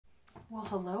Well,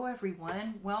 hello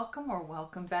everyone.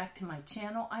 Welcome back to my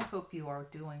channel. I hope you are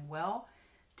doing well.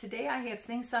 Today I have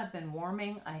things I've been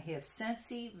warming. I have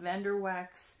Scentsy, Vendor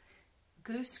Wax,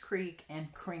 Goose Creek,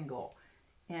 and Kringle.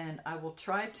 And I will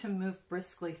try to move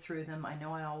briskly through them. I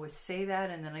know I always say that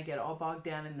and then I get all bogged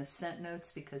down in the scent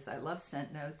notes because I love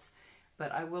scent notes.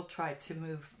 But I will try to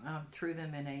move through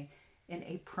them in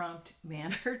a prompt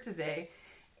manner today.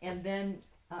 And then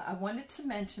I wanted to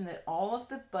mention that all of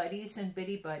the Buddies and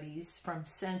Bitty Buddies from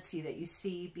Scentsy that you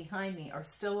see behind me are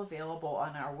still available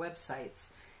on our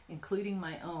websites, including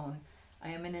my own.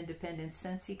 I am an independent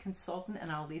Scentsy consultant, and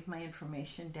I'll leave my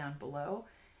information down below.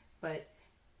 But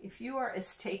if you are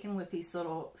as taken with these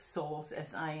little souls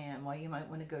as I am, well, you might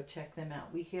want to go check them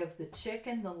out. We have the Chick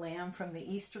and the Lamb from the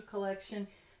Easter collection,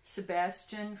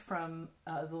 Sebastian from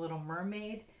The Little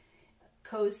Mermaid,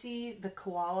 Cozy the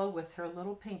koala with her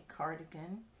little pink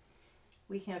cardigan.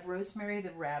 We have Rosemary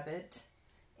the rabbit,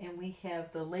 and we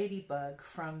have the ladybug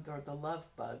or the love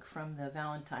bug from the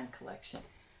Valentine collection.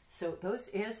 So those,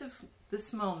 as of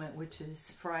this moment, which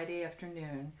is Friday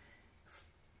afternoon,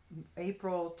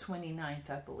 April 29th,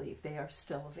 I believe, they are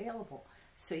still available.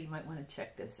 So you might want to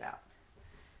check those out.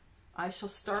 I shall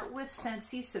start with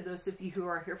Scentsy, so those of you who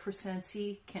are here for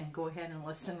Scentsy can go ahead and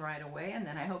listen right away, and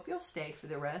then I hope you'll stay for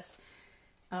the rest.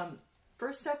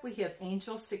 First up, we have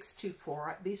Angel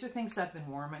 624. These are things I've been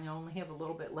warming. I only have a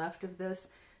little bit left of this.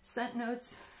 Scent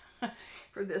notes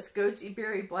for this: goji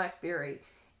berry, blackberry,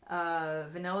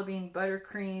 vanilla bean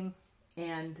buttercream,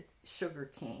 and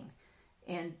sugar cane.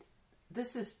 And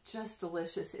this is just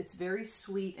delicious. It's very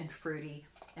sweet and fruity,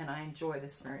 and I enjoy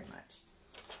this very much.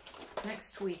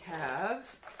 Next we have,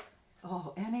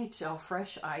 NHL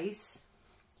Fresh Ice.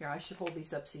 Here, I should hold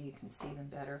these up so you can see them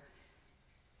better.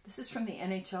 This is from the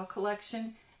NHL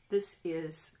collection. This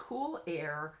is Cool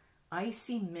Air,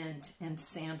 Icy Mint, and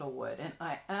Sandalwood. And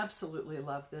I absolutely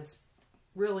love this.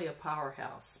 Really a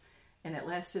powerhouse. And it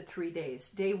lasted 3 days.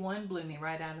 Day one blew me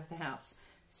right out of the house.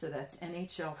 So that's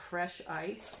NHL Fresh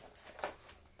Ice.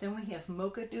 Then we have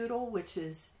Mocha Doodle, which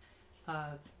is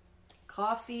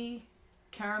coffee,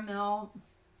 caramel,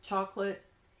 chocolate,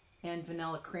 and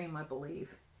vanilla cream, I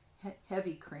believe.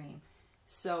 Heavy cream.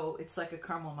 So it's like a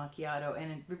caramel macchiato,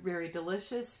 and very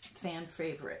delicious, fan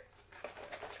favorite.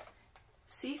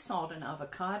 Sea salt and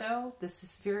avocado. This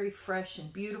is very fresh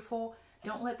and beautiful.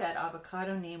 Don't let that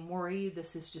avocado name worry you.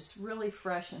 This is just really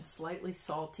fresh and slightly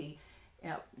salty.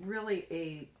 Really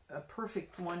a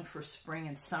perfect one for spring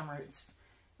and summer.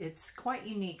 It's quite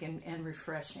unique and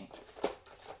refreshing.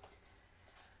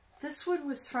 This one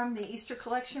was from the Easter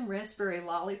collection, Raspberry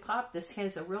Lollipop. This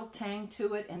has a real tang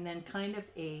to it, and then kind of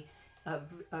a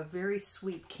very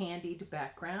sweet candied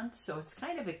background. So it's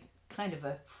kind of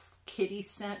a kitty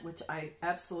scent, which I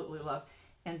absolutely love.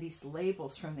 And these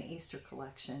labels from the Easter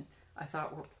collection I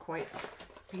thought were quite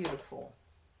beautiful.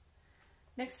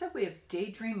 Next up we have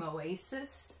Daydream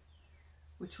Oasis,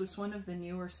 which was one of the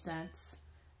newer scents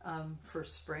for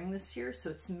spring this year.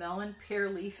 So it's melon, pear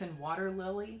leaf, and water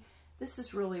lily. This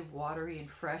is really watery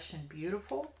and fresh and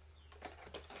beautiful.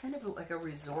 Kind of like a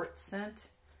resort scent.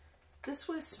 This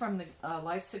was from the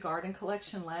Life's a Garden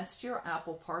collection last year,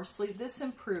 Apple Parsley. This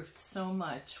improved so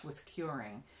much with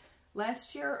curing.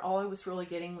 Last year, all I was really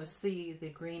getting was the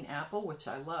green apple, which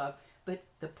I love, but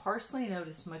the parsley note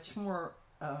is much more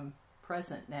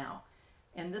present now.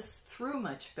 And this threw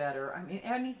much better. I mean,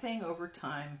 anything over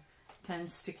time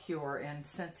tends to cure, and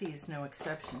Scentsy is no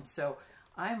exception. So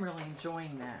I'm really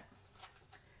enjoying that.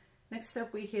 Next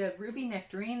up, we have Ruby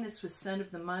Nectarine. This was Scent of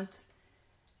the Month.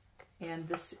 And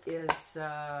this is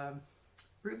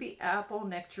Ruby Apple,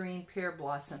 Nectarine, Pear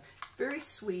Blossom. Very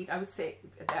sweet. I would say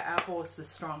the apple is the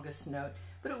strongest note,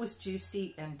 but it was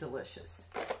juicy and delicious.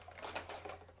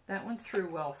 That one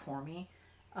threw well for me.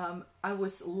 I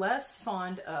was less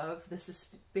fond of, this is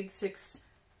Big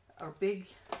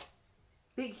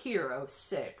Hero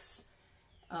 6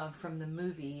 from the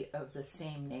movie of the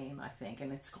same name, I think,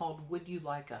 and it's called Would You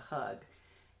Like a Hug?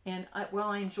 And while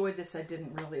I enjoyed this, I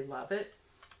didn't really love it.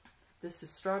 This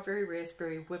is strawberry,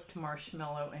 raspberry, whipped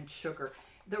marshmallow, and sugar.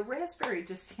 The raspberry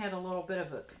just had a little bit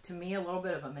of to me, a little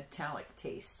bit of a metallic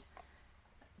taste.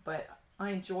 But I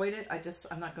enjoyed it.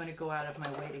 I'm not going to go out of my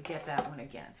way to get that one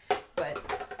again. But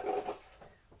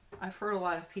I've heard a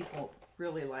lot of people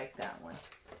really like that one.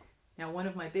 Now, one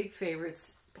of my big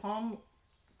favorites, Palm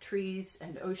Trees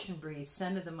and Ocean Breeze,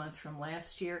 Scent of the Month from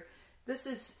last year. This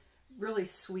is really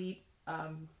sweet,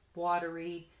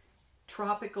 watery,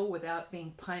 tropical without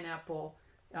being pineapple.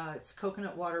 It's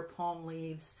coconut water, palm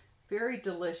leaves. Very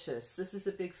delicious. This is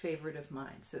a big favorite of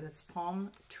mine. So that's Palm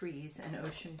Trees and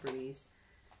Ocean Breeze.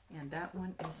 And that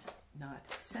one is not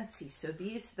Scentsy. So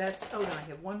these, oh, and I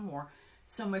have one more.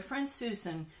 So my friend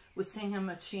Susan was saying how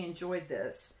much she enjoyed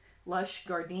this Lush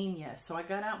Gardenia. So I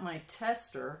got out my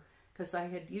tester because I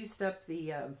had used up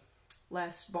the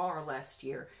last bar last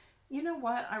year. You know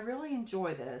what? I really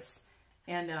enjoy this.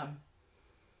 And,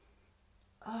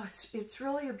 oh, it's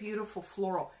really a beautiful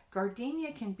floral.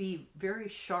 Gardenia can be very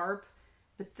sharp,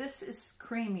 but this is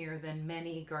creamier than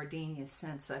many gardenia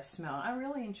scents I've smelled. I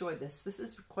really enjoy this. This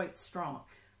is quite strong.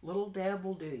 Little dab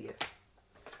will do you.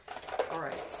 All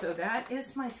right, so that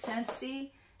is my Scentsy.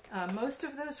 Most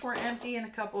of those were empty, and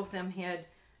a couple of them had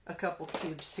a couple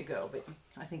cubes to go, but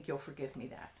I think you'll forgive me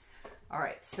that. All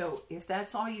right, so if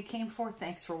that's all you came for,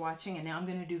 thanks for watching. And now I'm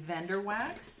going to do Vendor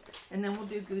Wax, and then we'll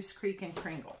do Goose Creek and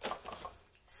Kringle.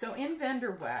 So in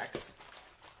Vendor Wax,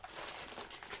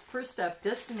 first up,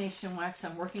 Destination Wax.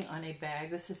 I'm working on a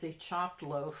bag. This is a chopped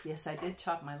loaf. Yes, I did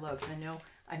chop my loaves. I know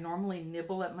I normally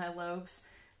nibble at my loaves,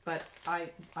 but I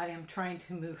am trying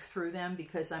to move through them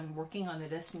because I'm working on the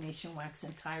Destination Wax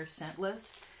entire scent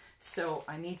list. So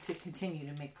I need to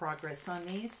continue to make progress on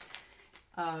these.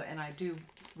 And I do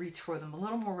reach for them a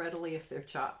little more readily if they're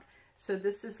chopped. So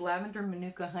this is Lavender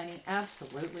Manuka Honey.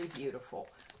 Absolutely beautiful.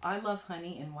 I love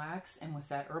honey in wax, and with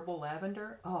that herbal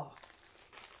lavender, oh,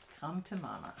 come to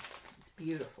mama. It's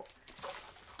beautiful.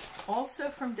 Also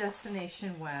from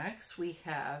Destination Wax, we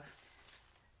have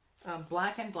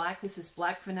Black and Black. This is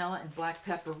black vanilla and black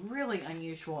pepper. Really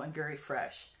unusual and very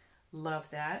fresh. Love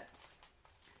that.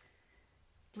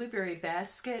 Blueberry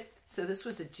Basket. So this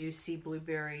was a juicy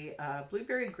blueberry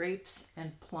grapes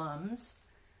and plums.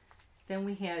 Then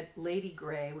we had Lady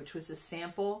Grey, which was a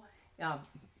sample,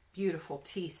 beautiful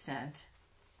tea scent.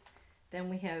 Then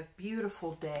we have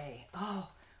Beautiful Day. Oh,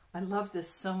 I love this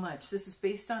so much. This is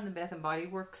based on the Bath & Body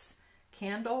Works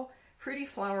candle. Fruity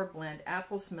flower blend,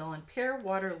 apples, melon, pear,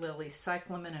 water lily,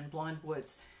 cyclamen, and blonde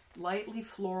woods. Lightly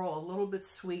floral, a little bit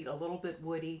sweet, a little bit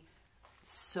woody.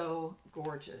 So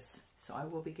gorgeous. So I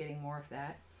will be getting more of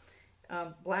that.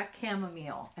 Black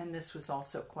chamomile, and this was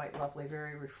also quite lovely,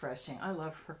 very refreshing. I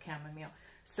love her chamomile.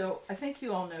 So I think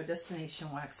you all know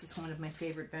Destination Wax is one of my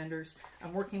favorite vendors.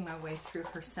 I'm working my way through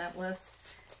her scent list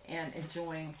and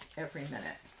enjoying every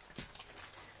minute.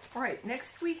 All right,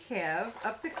 next we have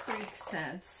Up the Creek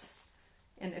scents.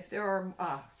 And if there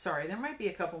are, sorry, there might be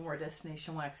a couple more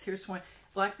Destination Wax. Here's one,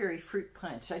 Blackberry Fruit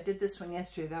Punch. I did this one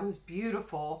yesterday. That was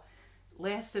beautiful.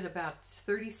 Lasted about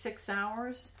 36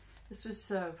 hours. This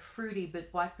was fruity,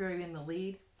 but blackberry in the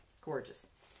lead. Gorgeous.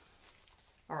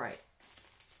 All right.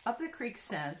 Up the Creek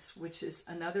Scents, which is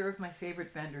another of my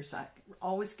favorite vendors. I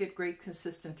always get great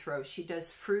consistent throws. She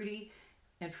does fruity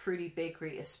and fruity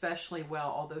bakery especially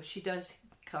well, although she does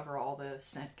cover all the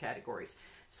scent categories.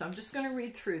 So I'm just going to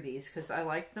read through these because I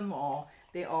like them all.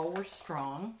 They all were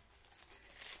strong.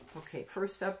 Okay,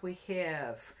 first up we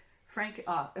have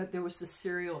there was the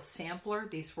cereal sampler.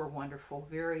 These were wonderful,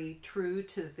 very true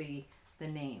to the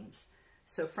names.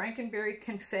 So Frankenberry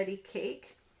Confetti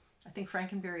Cake. I think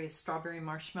Frankenberry is strawberry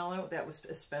marshmallow. That was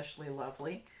especially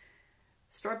lovely.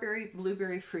 Strawberry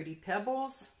Blueberry Fruity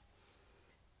Pebbles.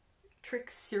 Trick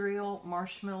Cereal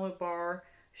Marshmallow Bar.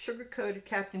 Sugar-coated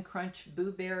Captain Crunch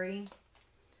Blueberry.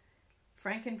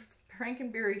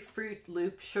 Frankenberry Fruit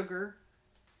Loop Sugar.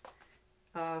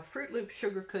 Fruit Loop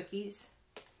Sugar Cookies.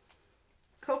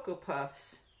 Cocoa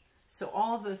Puffs. So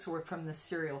all of those were from the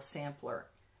cereal sampler.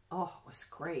 Oh, it was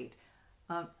great.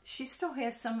 She still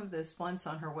has some of those blends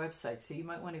on her website, so you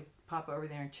might want to pop over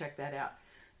there and check that out.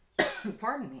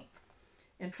 Pardon me.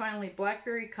 And finally,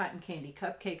 Blackberry Cotton Candy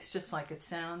Cupcakes, just like it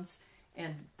sounds,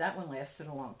 and that one lasted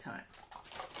a long time.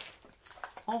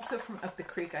 Also from Up the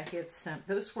Creek, I had some,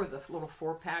 those were the little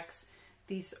 4-packs.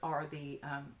 These are the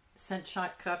Scent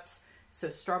Shot Cups. So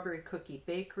Strawberry Cookie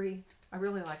Bakery. I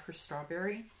really like her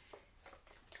strawberry.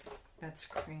 That's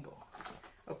Kringle.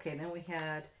 Okay, then we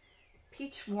had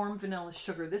Peach Warm Vanilla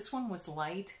Sugar. This one was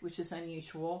light, which is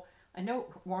unusual. I know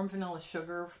warm vanilla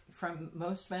sugar from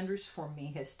most vendors for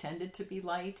me has tended to be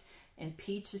light, and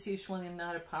peach is usually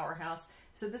not a powerhouse.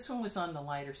 So this one was on the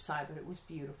lighter side, but it was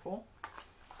beautiful.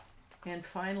 And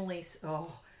finally,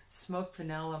 oh, Smoked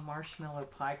Vanilla Marshmallow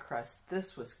Pie Crust.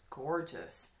 This was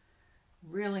gorgeous.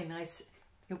 Really nice.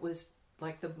 It was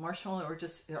like the marshmallow are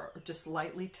just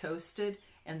lightly toasted,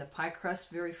 and the pie crust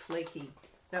very flaky.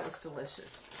 That was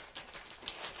delicious.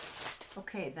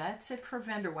 Okay, that's it for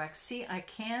Vendor Wax. See, I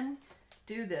can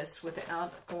do this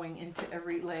without going into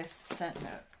every last scent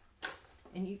note.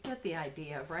 And you get the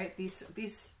idea, right?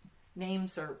 These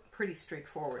names are pretty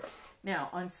straightforward. Now,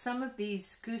 on some of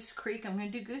these Goose Creek, I'm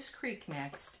going to do Goose Creek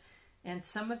next. And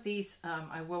some of these,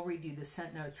 I will read you the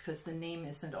scent notes because the name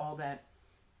isn't all that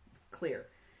clear.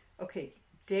 Okay,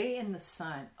 Day in the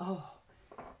Sun. Oh,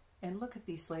 and look at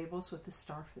these labels with the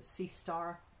starfish, sea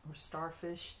star or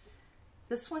starfish.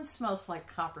 This one smells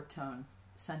like Coppertone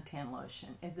suntan lotion.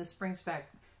 And this brings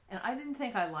back, and I didn't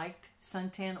think I liked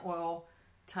suntan oil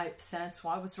type scents.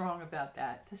 Well, I was wrong about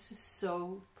that. This is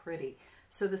so pretty.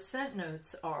 So the scent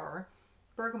notes are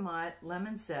bergamot,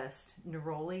 lemon zest,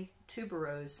 neroli,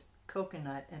 tuberose,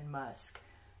 coconut, and musk.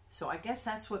 So I guess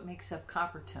that's what makes up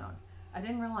Coppertone. I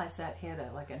didn't realize that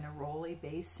had like a neroli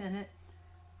base in it.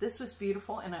 This was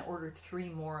beautiful, and I ordered 3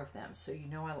 more of them, so you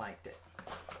know I liked it.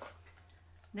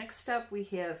 Next up, we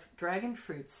have Dragon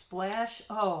Fruit Splash.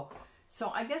 Oh, so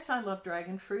I guess I love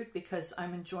dragon fruit because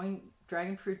I'm enjoying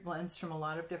dragon fruit blends from a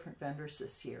lot of different vendors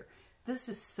this year. This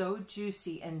is so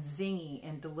juicy and zingy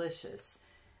and delicious.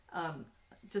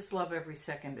 Just love every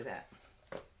second of that.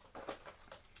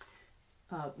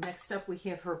 Next up, we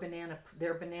have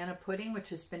their banana pudding,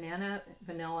 which is banana,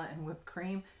 vanilla, and whipped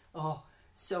cream. Oh,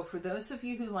 so for those of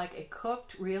you who like a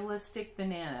cooked, realistic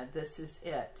banana, this is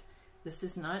it. This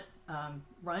is not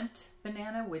Runt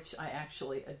banana, which I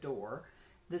actually adore.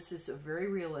 This is a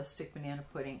very realistic banana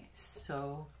pudding. It's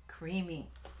so creamy.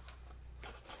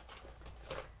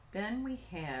 Then we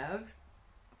have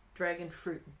Dragon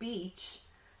Fruit Beach.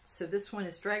 So this one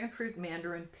is dragon fruit,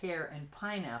 mandarin, pear, and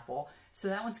pineapple. So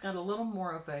that one's got a little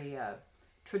more of a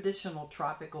traditional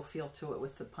tropical feel to it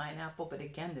with the pineapple. But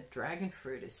again, the dragon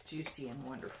fruit is juicy and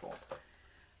wonderful.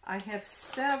 I have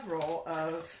several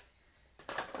of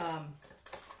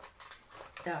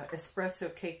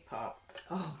espresso cake pop.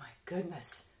 Oh my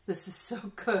goodness, this is so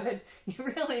good.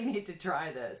 You really need to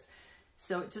try this.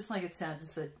 So just like it sounds,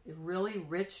 it's a really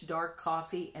rich dark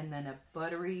coffee and then a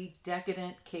buttery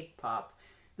decadent cake pop.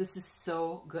 This is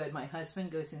so good. My husband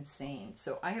goes insane.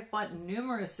 So I have bought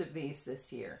numerous of these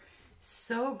this year.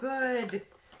 So good.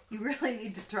 You really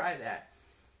need to try that.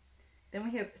 Then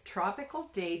we have Tropical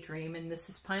Daydream, and this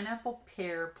is pineapple,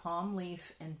 pear, palm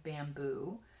leaf, and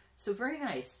bamboo. So very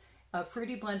nice. A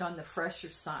fruity blend on the fresher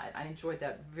side. I enjoyed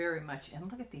that very much. And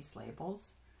look at these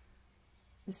labels.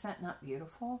 Is that not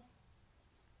beautiful?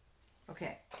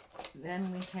 Okay.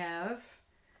 Then we have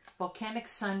Volcanic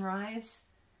Sunrise.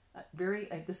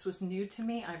 This was new to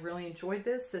me. I really enjoyed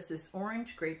this. This is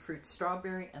orange, grapefruit,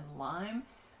 strawberry, and lime.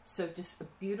 So just a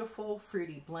beautiful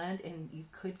fruity blend, and you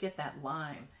could get that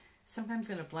lime. Sometimes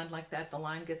in a blend like that, the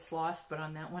lime gets lost, but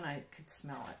on that one, I could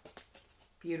smell it.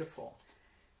 Beautiful.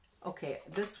 Okay,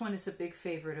 this one is a big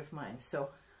favorite of mine. So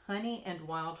Honey and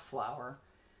Wildflower.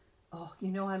 Oh, you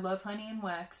know I love honey and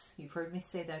wax. You've heard me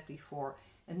say that before.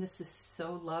 And this is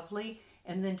so lovely.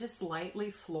 And then just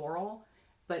lightly floral,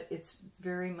 but it's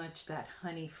very much that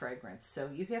honey fragrance. So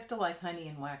you have to like honey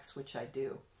and wax, which I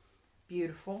do.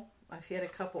 Beautiful. I've had a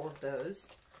couple of those.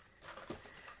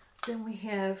 Then we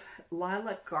have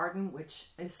Lilac Garden, which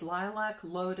is lilac,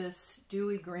 lotus,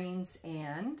 dewy greens,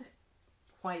 and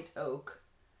white oak.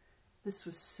 This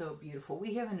was so beautiful.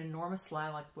 We have an enormous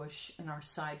lilac bush in our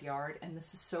side yard, and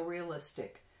this is so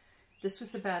realistic. This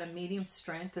was about a medium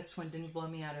strength. This one didn't blow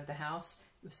me out of the house.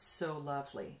 It was so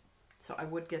lovely. So I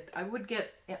would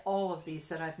get all of these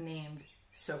that I've named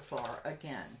so far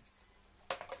again.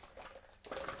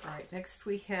 All right, next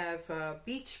we have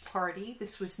Beach Party.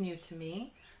 This was new to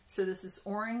me. So this is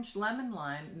orange, lemon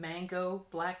lime, mango,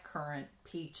 black currant,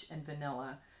 peach, and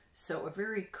vanilla. So a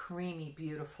very creamy,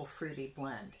 beautiful, fruity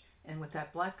blend. And with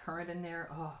that black currant in there,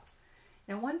 oh.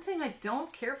 Now one thing I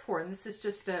don't care for, and this is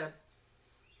just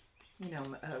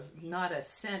not a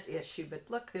scent issue, but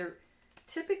look, they're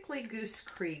typically Goose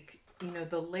Creek,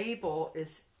 the label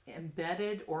is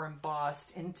embedded or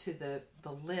embossed into the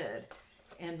lid.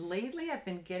 And lately I've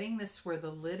been getting this where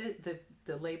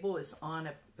the label is on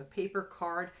a paper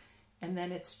card, and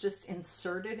then it's just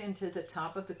inserted into the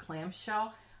top of the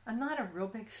clamshell. I'm not a real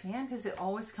big fan because it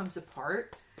always comes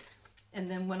apart. And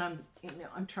then when I'm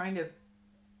trying to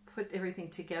put everything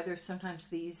together, sometimes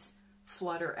these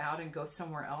flutter out and go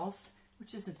somewhere else,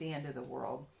 which isn't the end of the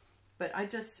world. But I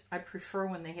prefer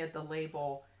when they had the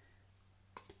label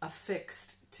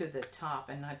affixed to the top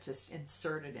and not just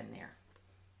inserted in there.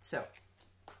 So,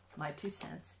 my 2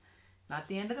 cents. Not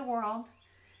the end of the world.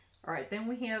 All right, then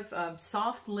we have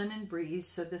Soft Linen Breeze.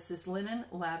 So this is linen,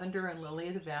 lavender, and lily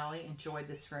of the valley. Enjoyed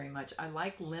this very much. I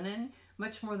like linen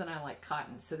much more than I like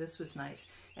cotton, so this was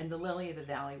nice. And the lily of the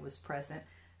valley was present.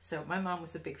 So my mom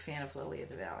was a big fan of lily of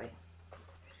the valley.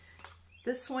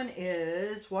 This one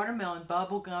is watermelon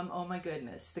bubblegum. Oh my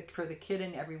goodness, for the kid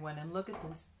and everyone. And look at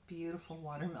those beautiful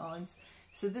watermelons.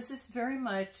 So this is very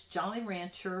much Jolly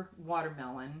Rancher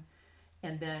watermelon,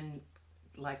 and then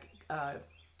like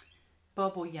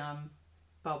Bubble Yum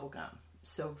bubblegum.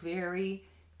 So very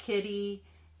kiddie,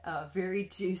 very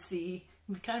juicy.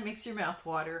 It kind of makes your mouth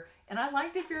water, and I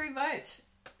liked it very much.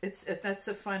 That's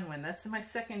a fun one. That's my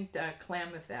second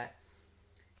clam of that.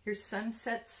 Here's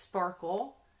Sunset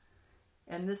Sparkle,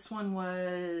 and this one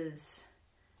was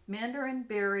mandarin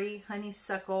berry,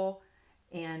 honeysuckle,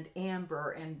 and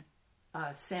amber, and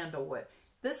sandalwood.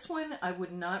 This one I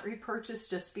would not repurchase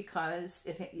just because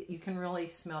you can really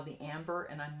smell the amber,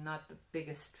 and I'm not the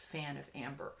biggest fan of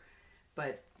amber.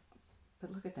 But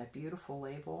look at that beautiful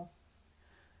label.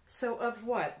 So of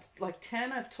what, like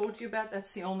 10 I've told you about,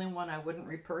 that's the only one I wouldn't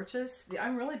repurchase.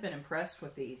 I've really been impressed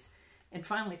with these. And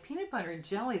finally, peanut butter and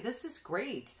jelly. This is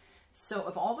great. So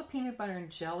of all the peanut butter and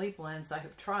jelly blends I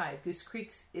have tried, Goose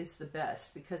Creek is the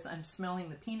best because I'm smelling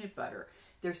the peanut butter.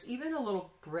 There's even a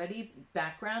little bready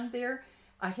background there.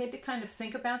 I had to kind of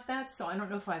think about that, so I don't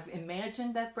know if I've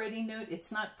imagined that bready note.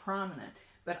 It's not prominent,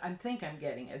 but I think I'm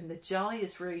getting it. And the jelly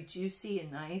is very juicy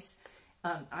and nice.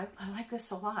 I like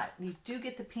this a lot. You do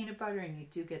get the peanut butter and you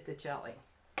do get the jelly.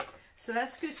 So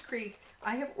that's Goose Creek.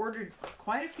 I have ordered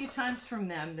quite a few times from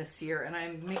them this year, and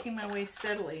I'm making my way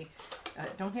steadily.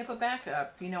 Don't have a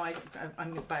backup. You know, I'm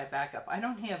going to buy a backup.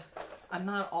 I'm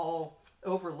not all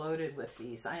overloaded with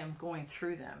these. I am going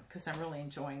through them because I'm really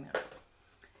enjoying them.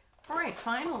 All right,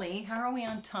 finally, how are we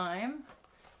on time?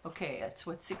 Okay, that's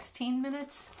what, 16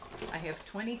 minutes? I have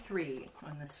 23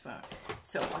 on this phone.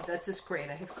 So that's just great.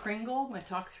 I have Kringle. I'm going to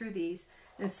talk through these.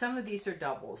 And some of these are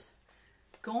doubles.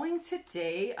 Going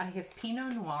today, I have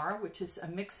Pinot Noir, which is a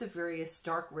mix of various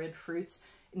dark red fruits,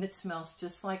 and it smells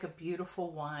just like a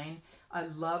beautiful wine. I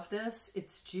love this.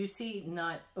 It's juicy,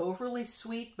 not overly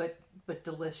sweet, but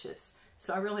delicious.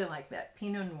 So I really like that.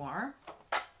 Pinot Noir.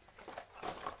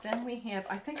 Then we have,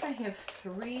 I think I have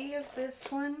 3 of this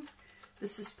one.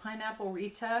 This is Pineapple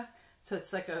Rita. So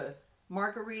it's like a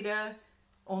margarita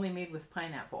only made with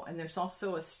pineapple. And there's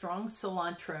also a strong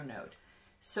cilantro note.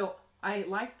 So I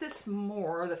like this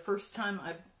more the first time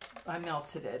I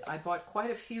melted it. I bought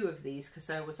quite a few of these because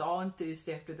I was all enthused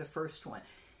after the first one.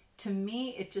 To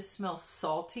me, it just smells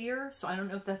saltier. So I don't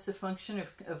know if that's a function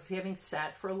of having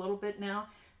sat for a little bit now,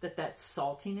 that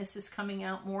saltiness is coming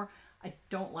out more. I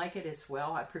don't like it as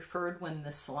well. I preferred when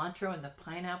the cilantro and the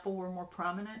pineapple were more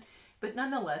prominent. But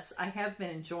nonetheless, I have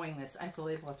been enjoying this. I have the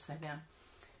label upside down.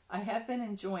 I have been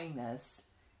enjoying this.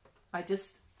 I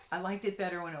liked it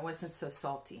better when it wasn't so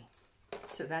salty.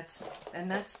 So that's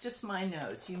just my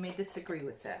nose. You may disagree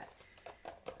with that.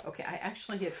 Okay, I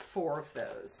actually had 4 of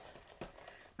those.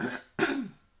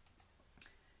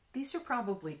 These are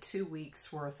probably 2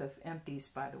 weeks worth of empties,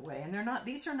 by the way. And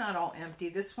these are not all empty.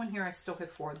 This one here, I still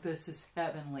have 4. This is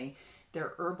heavenly.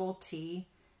 They're herbal tea.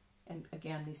 And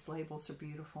again, these labels are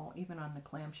beautiful, even on the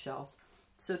clamshells.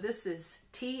 So this is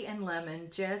tea and lemon,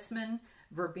 jasmine,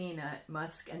 verbena,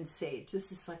 musk, and sage.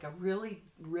 This is like a really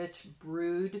rich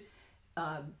brewed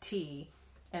tea,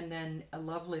 and then a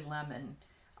lovely lemon.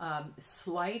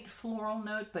 Slight floral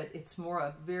note, but it's more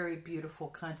a very beautiful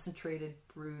concentrated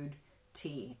brewed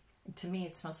tea. And to me,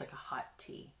 it smells like a hot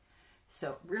tea.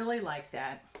 So really like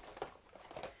that.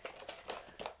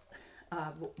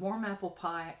 Warm apple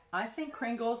pie. I think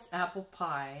Kringle's apple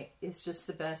pie is just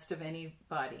the best of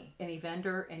anybody, any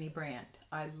vendor, any brand.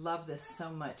 I love this so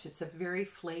much. It's a very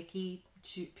flaky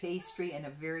pastry and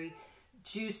a very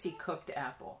juicy cooked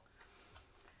apple.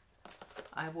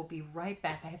 I will be right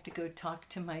back. I have to go talk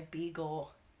to my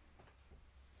beagle.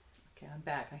 Okay, I'm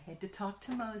back. I had to talk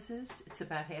to Moses. It's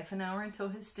about half an hour until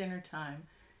his dinner time,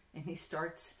 and he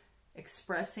starts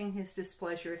expressing his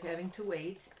displeasure at having to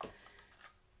wait.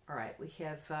 All right, we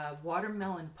have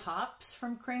watermelon pops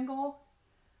from Kringle.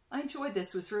 I enjoyed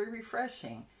this. It was very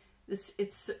refreshing.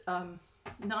 It's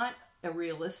not a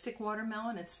realistic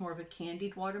watermelon. It's more of a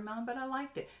candied watermelon, but I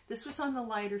liked it. This was on the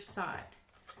lighter side.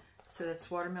 So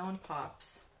that's watermelon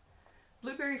pops.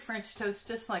 Blueberry French toast,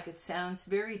 just like it sounds,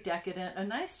 very decadent. A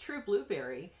nice true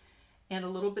blueberry and a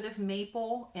little bit of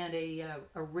maple and a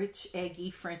rich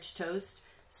eggy French toast.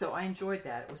 So I enjoyed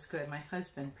that. It was good. My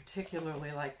husband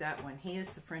particularly liked that one. He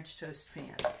is the French toast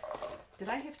fan. Did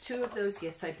I have 2 of those?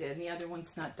 Yes, I did. And the other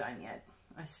one's not done yet.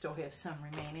 I still have some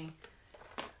remaining.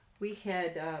 We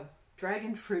had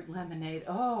dragon fruit lemonade.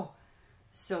 Oh,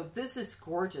 so this is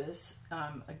gorgeous.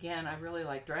 Again, I really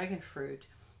like dragon fruit.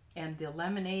 And the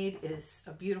lemonade is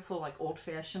a beautiful, like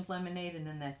old-fashioned lemonade, and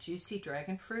then that juicy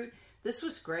dragon fruit. This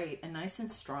was great and nice and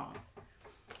strong.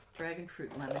 Dragon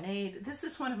fruit lemonade. This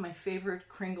is one of my favorite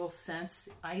Kringle scents,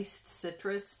 iced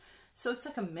citrus. So it's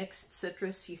like a mixed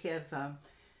citrus. You have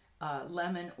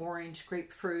lemon, orange,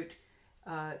 grapefruit,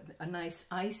 a nice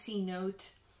icy note,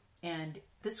 and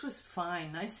this was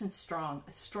fine, nice and strong.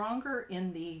 Stronger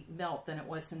in the melt than it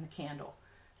was in the candle.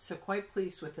 So quite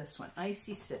pleased with this one.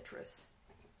 Icy citrus.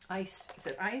 Iced, is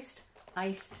it iced?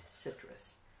 Iced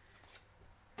citrus.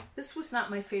 This was not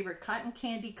my favorite. Cotton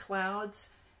Candy Clouds,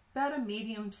 about a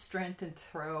medium strength and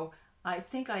throw. I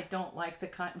think I don't like the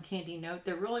cotton candy note.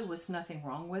 There really was nothing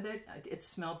wrong with it. It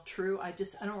smelled true. I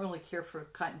don't really care for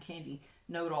cotton candy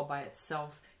note all by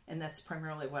itself, and that's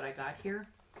primarily what I got here.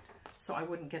 So I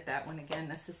wouldn't get that one again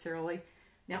necessarily.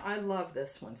 Now I love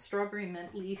this one, Strawberry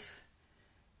Mint Leaf.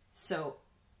 So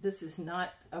this is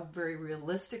not a very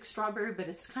realistic strawberry, but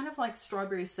it's kind of like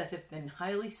strawberries that have been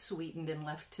highly sweetened and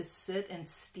left to sit and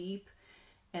steep,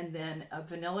 and then a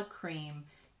vanilla cream.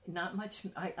 Not much,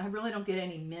 I really don't get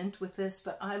any mint with this,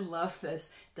 but I love this.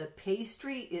 The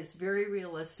pastry is very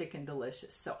realistic and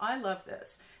delicious. So I love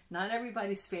this. Not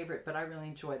everybody's favorite, but I really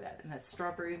enjoy that. And that's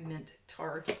Strawberry Mint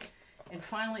Tart. And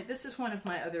finally, this is one of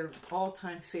my other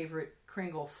all-time favorite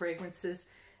Kringle fragrances.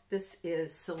 This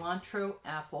is Cilantro,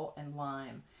 Apple, and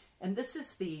Lime. And this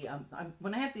is the,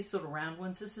 when I have these little round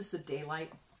ones, this is the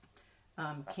Daylight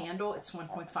candle. It's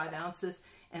 1.5 ounces.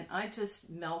 And I just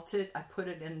melt it. I put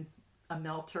it in a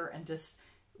melter, and just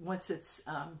once it's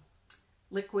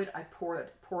liquid, I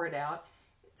pour it out.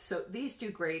 So these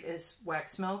do great as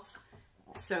wax melts.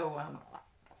 So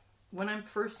when I'm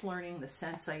first learning the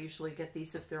scents, I usually get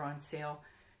these if they're on sale.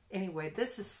 Anyway,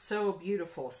 this is so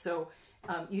beautiful. So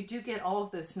you do get all of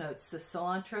those notes, the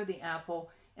cilantro, the apple,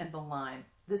 and the lime.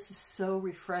 This is so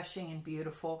refreshing and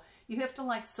beautiful. You have to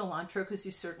like cilantro because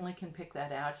you certainly can pick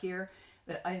that out here.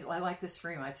 But I like this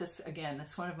very much. Again,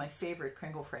 it's one of my favorite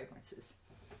Kringle fragrances.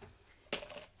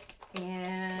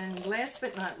 And last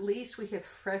but not least, we have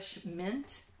Fresh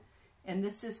Mint. And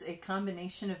this is a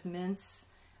combination of mints,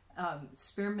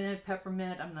 spearmint,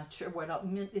 peppermint, I'm not sure what else.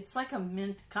 Mint, it's like a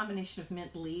mint, combination of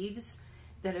mint leaves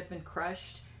that have been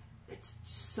crushed. It's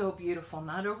so beautiful,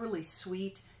 not overly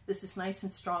sweet. This is nice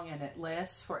and strong, and it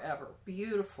lasts forever.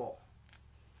 Beautiful.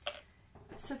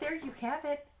 So there you have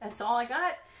it. That's all I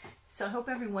got. So I hope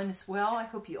everyone is well. I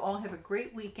hope you all have a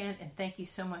great weekend, and thank you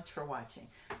so much for watching.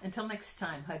 Until next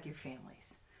time, hug your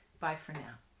families. Bye for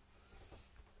now.